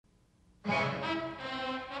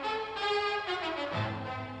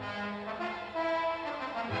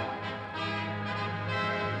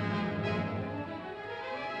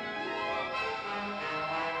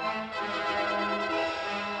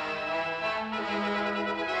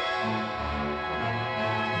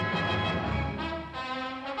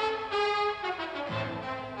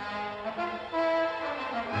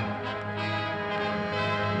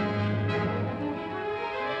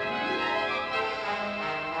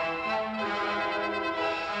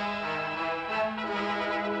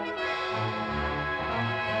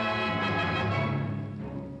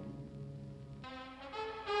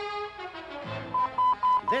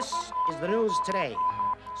the news today.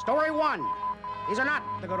 Story 1. These are not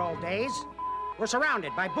the good old days. We're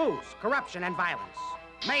surrounded by booze, corruption, and violence.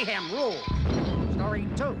 Mayhem rules. Story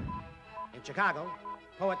 2. In Chicago,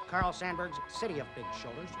 poet Carl Sandburg's City of Big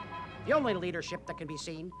Shoulders, the only leadership that can be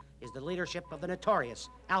seen is the leadership of the notorious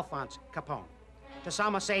Alphonse Capone. To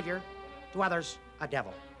some, a savior, to others, a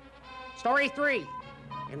devil. Story 3.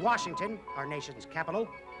 In Washington, our nation's capital,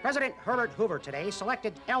 President Herbert Hoover today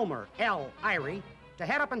selected Elmer Irey to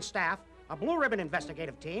head up and staff a blue ribbon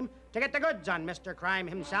investigative team to get the goods on Mr. Crime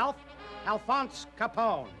himself, Alphonse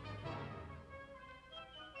Capone.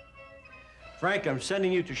 Frank, I'm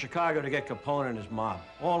sending you to Chicago to get Capone and his mob.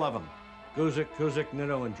 All of them. Guzik,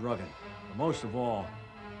 Nitto, and Drugan. But most of all,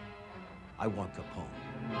 I want Capone.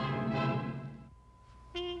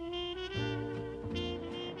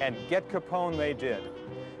 And get Capone they did.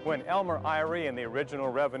 When Elmer Irey and the original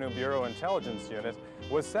Revenue Bureau Intelligence Unit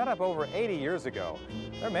was set up over 80 years ago,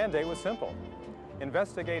 their mandate was simple.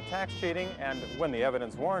 Investigate tax cheating and, when the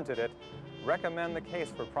evidence warranted it, recommend the case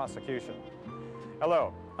for prosecution.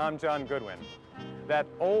 Hello, I'm John Goodwin. That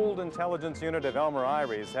old intelligence unit of Elmer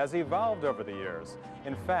Irey's has evolved over the years.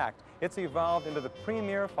 In fact, it's evolved into the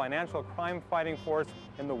premier financial crime fighting force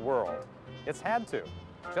in the world. It's had to,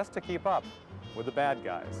 just to keep up with the bad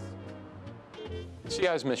guys.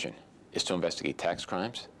 CI's mission is to investigate tax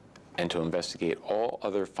crimes and to investigate all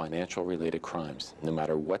other financial-related crimes, no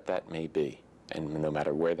matter what that may be and no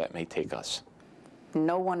matter where that may take us.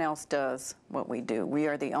 No one else does what we do. We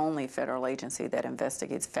are the only federal agency that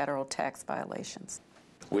investigates federal tax violations.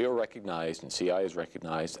 We are recognized, and CI is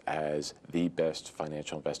recognized, as the best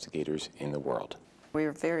financial investigators in the world. We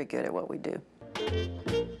are very good at what we do.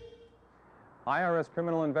 IRS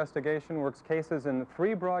Criminal Investigation works cases in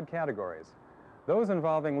 3 broad categories. Those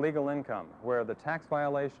involving legal income, where the tax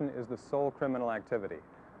violation is the sole criminal activity.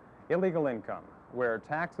 Illegal income, where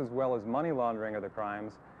tax as well as money laundering are the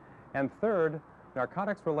crimes. And third,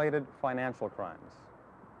 narcotics-related financial crimes.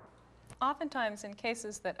 Oftentimes, in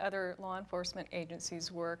cases that other law enforcement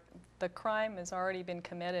agencies work, the crime has already been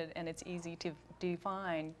committed and it's easy to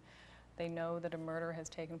define. They know that a murder has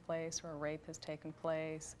taken place or a rape has taken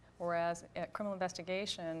place, whereas at criminal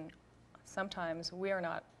investigation, sometimes we are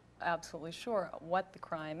not absolutely sure what the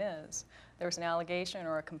crime is. There's an allegation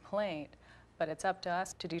or a complaint, but it's up to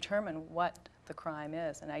us to determine what the crime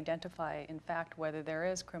is and identify, in fact, whether there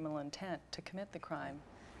is criminal intent to commit the crime.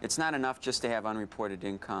 It's not enough just to have unreported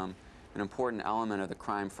income. An important element of the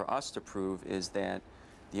crime for us to prove is that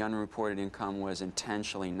the unreported income was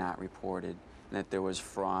intentionally not reported, and that there was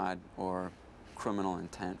fraud or criminal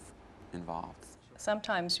intent involved.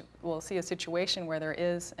 Sometimes we'll see a situation where there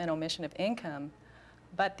is an omission of income,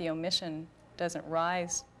 but the omission doesn't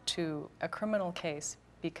rise to a criminal case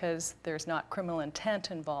because there's not criminal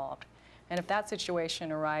intent involved. And if that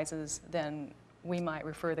situation arises, then we might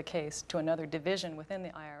refer the case to another division within the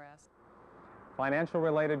IRS.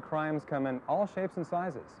 Financial-related crimes come in all shapes and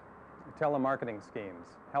sizes. Telemarketing schemes,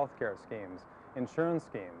 healthcare schemes, insurance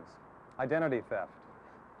schemes, identity theft.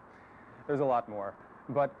 There's a lot more,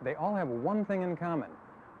 but they all have one thing in common.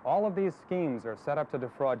 All of these schemes are set up to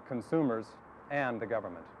defraud consumers and the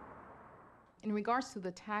government. In regards to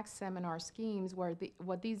the tax seminar schemes,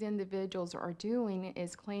 what these individuals are doing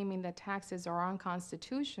is claiming that taxes are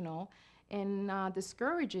unconstitutional and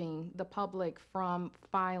discouraging the public from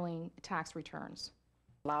filing tax returns.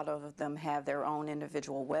 A lot of them have their own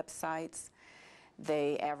individual websites.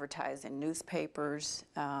 They advertise in newspapers.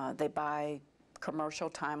 They buy commercial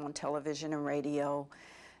time on television and radio.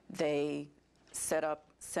 They set up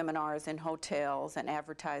seminars in hotels and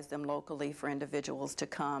advertise them locally for individuals to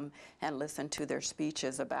come and listen to their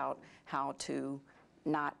speeches about how to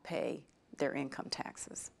not pay their income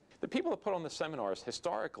taxes. The people that put on the seminars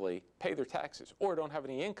historically pay their taxes or don't have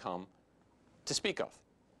any income to speak of.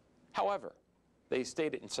 However, they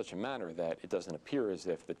state it in such a manner that it doesn't appear as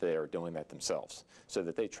if that they are doing that themselves, so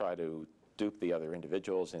that they try to dupe the other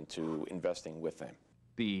individuals into investing with them.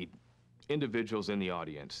 The individuals in the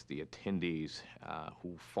audience, the attendees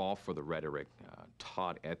who fall for the rhetoric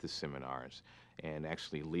taught at the seminars and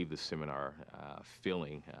actually leave the seminar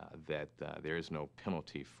feeling that there is no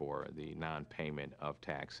penalty for the non-payment of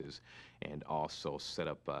taxes, and also set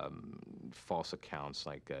up false accounts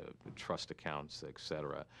like trust accounts,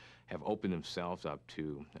 etc., have opened themselves up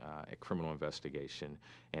to a criminal investigation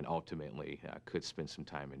and ultimately could spend some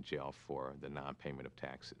time in jail for the non-payment of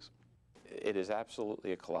taxes. It is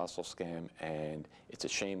absolutely a colossal scam, and it's a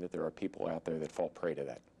shame that there are people out there that fall prey to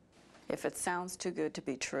that. If it sounds too good to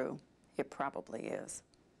be true, it probably is.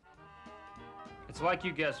 It's like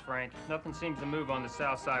you guessed, Frank. Nothing seems to move on the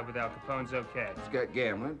south side without Capone's okay. It's got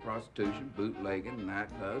gambling, prostitution, bootlegging,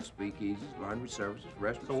 nightclubs, speakeasies, laundry services,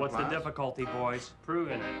 restaurants. So what's the difficulty, boys?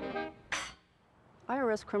 Proving it.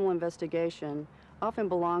 IRS Criminal Investigation often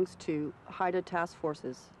belongs to HIDTA task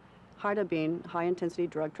forces, HIDTA being High Intensity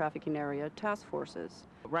Drug Trafficking Area task forces.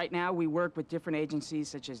 Right now we work with different agencies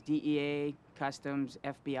such as DEA, Customs,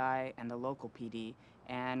 FBI, and the local PD,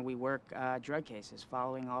 and we work drug cases,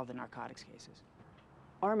 following all the narcotics cases.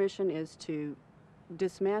 Our mission is to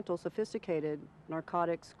dismantle sophisticated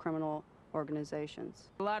narcotics criminal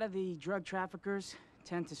organizations. A lot of the drug traffickers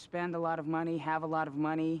tend to spend a lot of money, have a lot of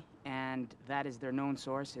money, and that is their known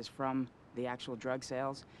source, is from the actual drug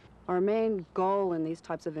sales. Our main goal in these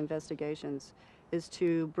types of investigations is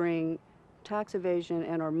to bring tax evasion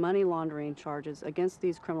and or money laundering charges against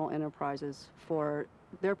these criminal enterprises for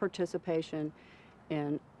their participation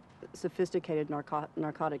in sophisticated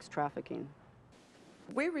narcotics trafficking.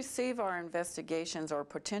 We receive our investigations or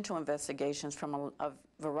potential investigations from a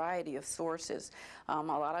variety of sources. A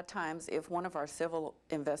lot of times, if one of our civil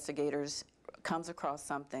investigators comes across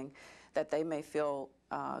something that they may feel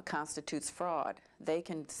constitutes fraud, they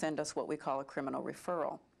can send us what we call a criminal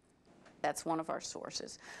referral. That's one of our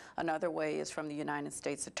sources. Another way is from the United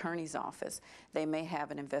States Attorney's Office. They may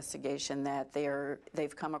have an investigation that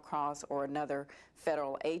they've come across, or another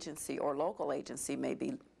federal agency or local agency may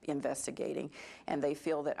be investigating, and they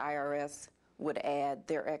feel that IRS would add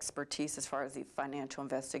their expertise as far as the financial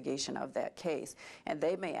investigation of that case, and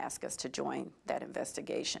they may ask us to join that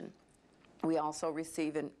investigation. We also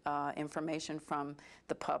receive information from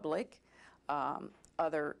the public,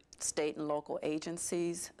 other state and local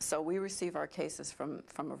agencies, so we receive our cases from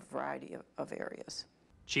a variety of areas.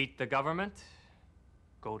 Cheat the government,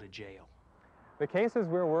 go to jail. The cases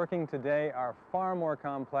we're working today are far more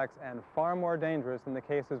complex and far more dangerous than the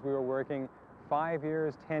cases we were working 5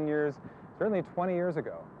 years, 10 years, certainly 20 years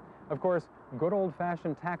ago. Of course, good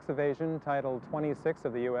old-fashioned tax evasion, Title 26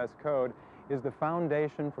 of the U.S. Code, is the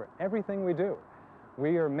foundation for everything we do.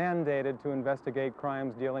 We are mandated to investigate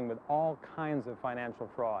crimes dealing with all kinds of financial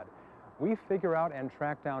fraud. We figure out and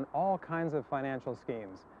track down all kinds of financial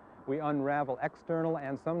schemes. We unravel external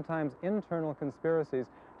and sometimes internal conspiracies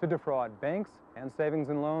to defraud banks and savings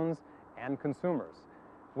and loans and consumers.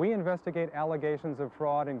 We investigate allegations of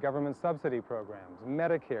fraud in government subsidy programs,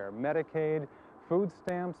 Medicare, Medicaid, food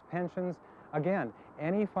stamps, pensions, again,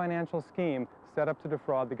 any financial scheme set up to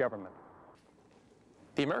defraud the government.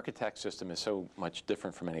 The American tax system is so much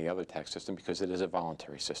different from any other tax system because it is a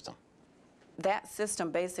voluntary system. That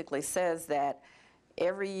system basically says that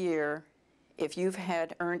every year, if you've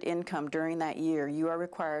had earned income during that year, you are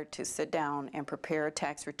required to sit down and prepare a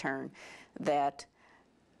tax return that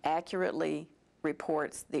accurately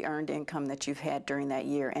reports the earned income that you've had during that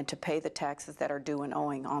year and to pay the taxes that are due and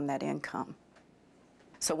owing on that income.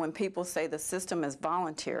 So when people say the system is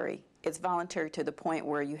voluntary, it's voluntary to the point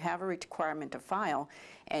where you have a requirement to file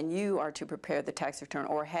and you are to prepare the tax return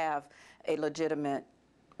or have a legitimate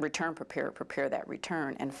return preparer prepare that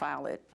return and file it